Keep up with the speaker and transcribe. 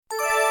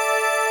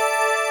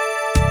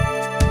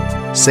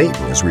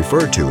Satan is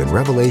referred to in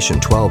Revelation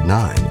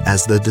 12:9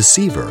 as the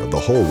deceiver of the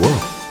whole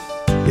world.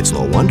 It's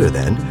no wonder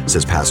then,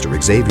 says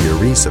Pastor Xavier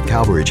Reese of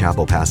Calvary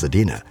Chapel,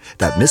 Pasadena,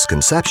 that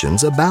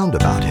misconceptions abound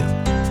about him.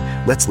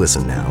 Let's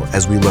listen now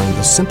as we learn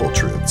the simple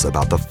truths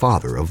about the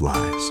father of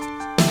lies.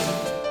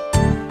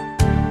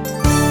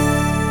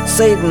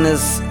 Satan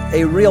is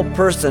a real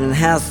person and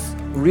has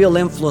real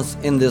influence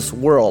in this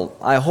world.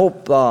 I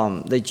hope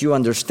that you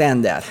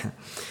understand that.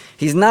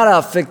 He's not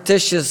a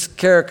fictitious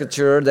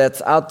caricature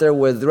that's out there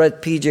with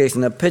red PJs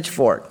and a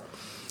pitchfork.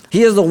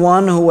 He is the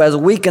one who has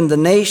weakened the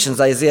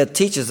nations, Isaiah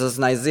teaches us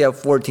in Isaiah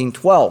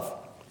 14:12.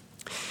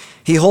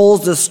 He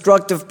holds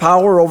destructive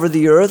power over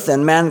the earth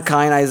and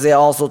mankind, Isaiah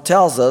also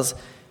tells us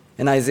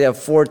in Isaiah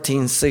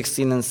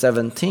 14:16 and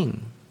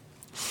 17.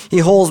 He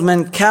holds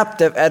men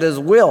captive at his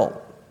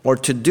will, or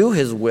to do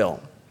his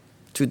will.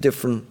 Two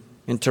different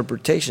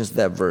interpretations of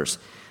that verse.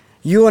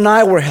 You and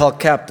I were held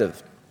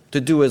captive to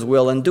do his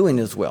will and doing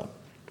his will.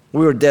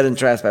 We were dead in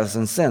trespasses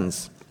and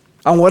sins.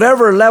 On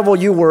whatever level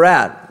you were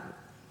at,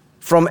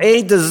 from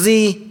A to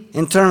Z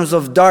in terms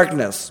of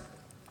darkness,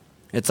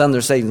 it's under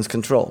Satan's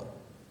control.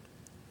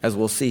 As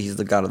we'll see, he's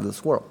the God of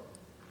this world.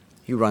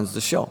 He runs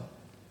the show.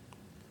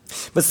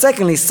 But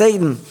secondly,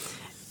 Satan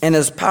and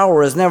his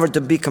power is never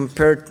to be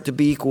compared to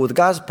be equal with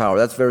God's power.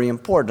 That's very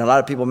important. A lot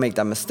of people make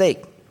that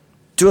mistake.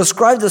 To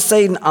ascribe to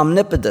Satan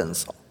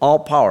omnipotence, all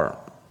power,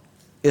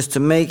 is to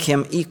make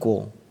him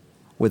equal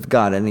with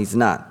God, and he's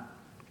not.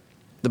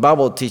 The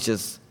Bible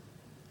teaches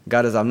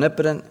God is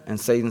omnipotent and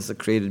Satan's the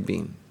created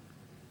being.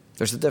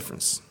 There's a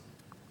difference.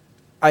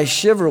 I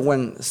shiver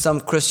when some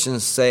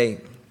Christians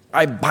say,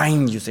 I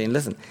bind you, Satan.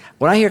 Listen,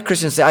 when I hear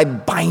Christians say, I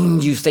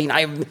bind you,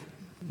 Satan,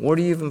 where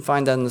do you even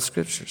find that in the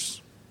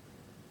scriptures?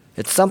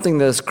 It's something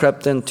that has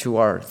crept into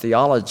our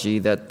theology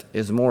that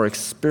is more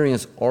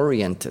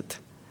experience-oriented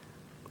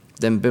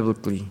than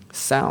biblically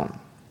sound.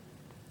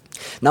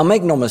 Now,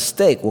 make no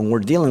mistake, when we're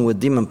dealing with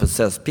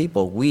demon-possessed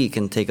people, we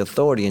can take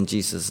authority in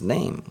Jesus'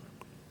 name.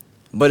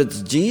 But it's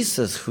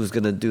Jesus who's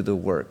going to do the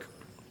work.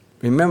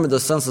 Remember the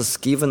sons of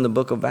Sceva in the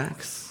book of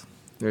Acts?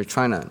 They were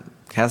trying to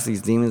cast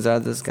these demons out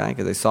of this guy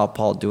because they saw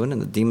Paul doing it,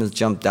 and the demons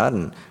jumped out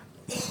and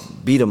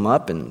beat him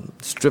up and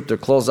stripped their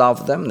clothes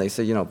off of them. And they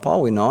said,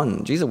 Paul we know,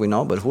 and Jesus we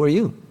know, but who are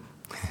you?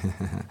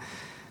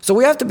 So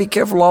we have to be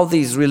careful of all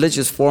these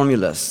religious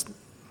formulas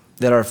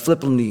that are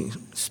flippantly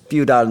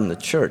spewed out in the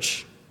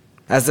church,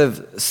 as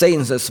if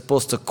Satan is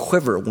supposed to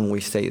quiver when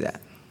we say that.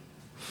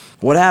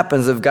 What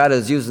happens if God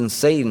is using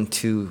Satan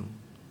to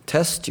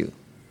test you?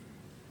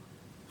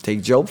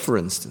 Take Job, for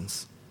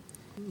instance.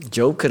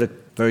 Job could have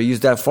very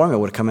used that formula,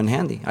 would have come in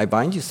handy. I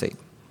bind you, Satan.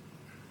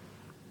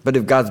 But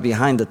if God's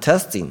behind the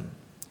testing,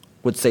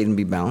 would Satan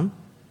be bound?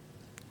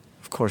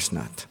 Of course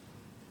not.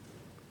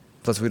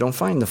 Plus, we don't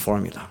find the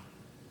formula.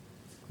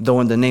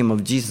 Though in the name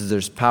of Jesus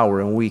there's power,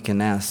 and we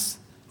can ask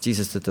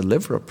Jesus to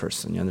deliver a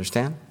person, you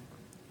understand?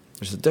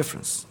 There's a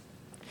difference.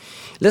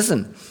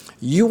 Listen,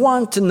 you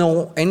want to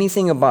know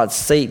anything about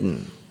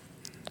Satan,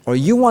 or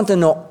you want to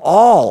know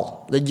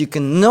all that you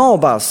can know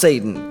about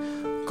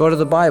Satan, go to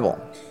the Bible.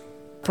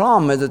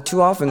 Problem is that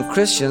too often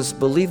Christians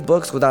believe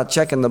books without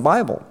checking the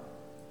Bible.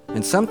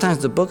 And sometimes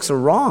the books are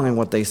wrong in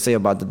what they say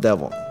about the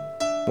devil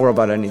or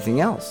about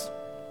anything else.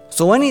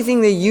 So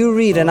anything that you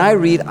read and I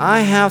read, I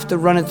have to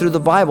run it through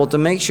the Bible to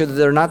make sure that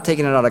they're not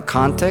taking it out of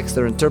context,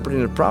 they're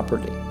interpreting it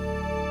properly.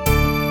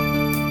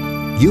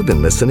 You've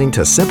been listening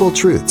to Simple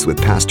Truths with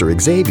Pastor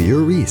Xavier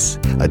Reese,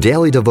 a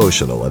daily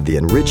devotional of the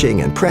enriching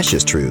and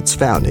precious truths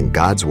found in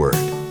God's Word.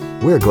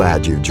 We're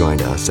glad you've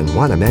joined us and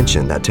want to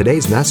mention that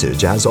today's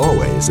message, as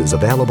always, is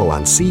available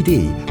on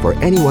CD for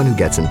anyone who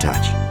gets in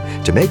touch.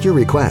 To make your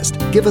request,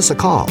 give us a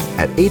call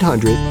at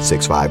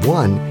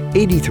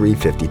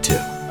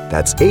 800-651-8352.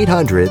 That's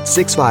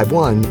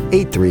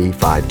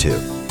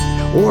 800-651-8352.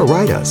 Or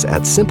write us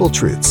at Simple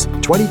Truths,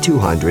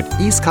 2200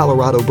 East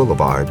Colorado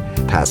Boulevard,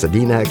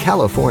 Pasadena,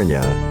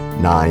 California,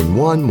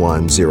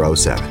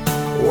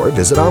 91107. Or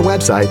visit our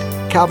website,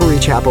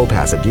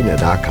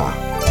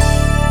 CalvaryChapelPasadena.com.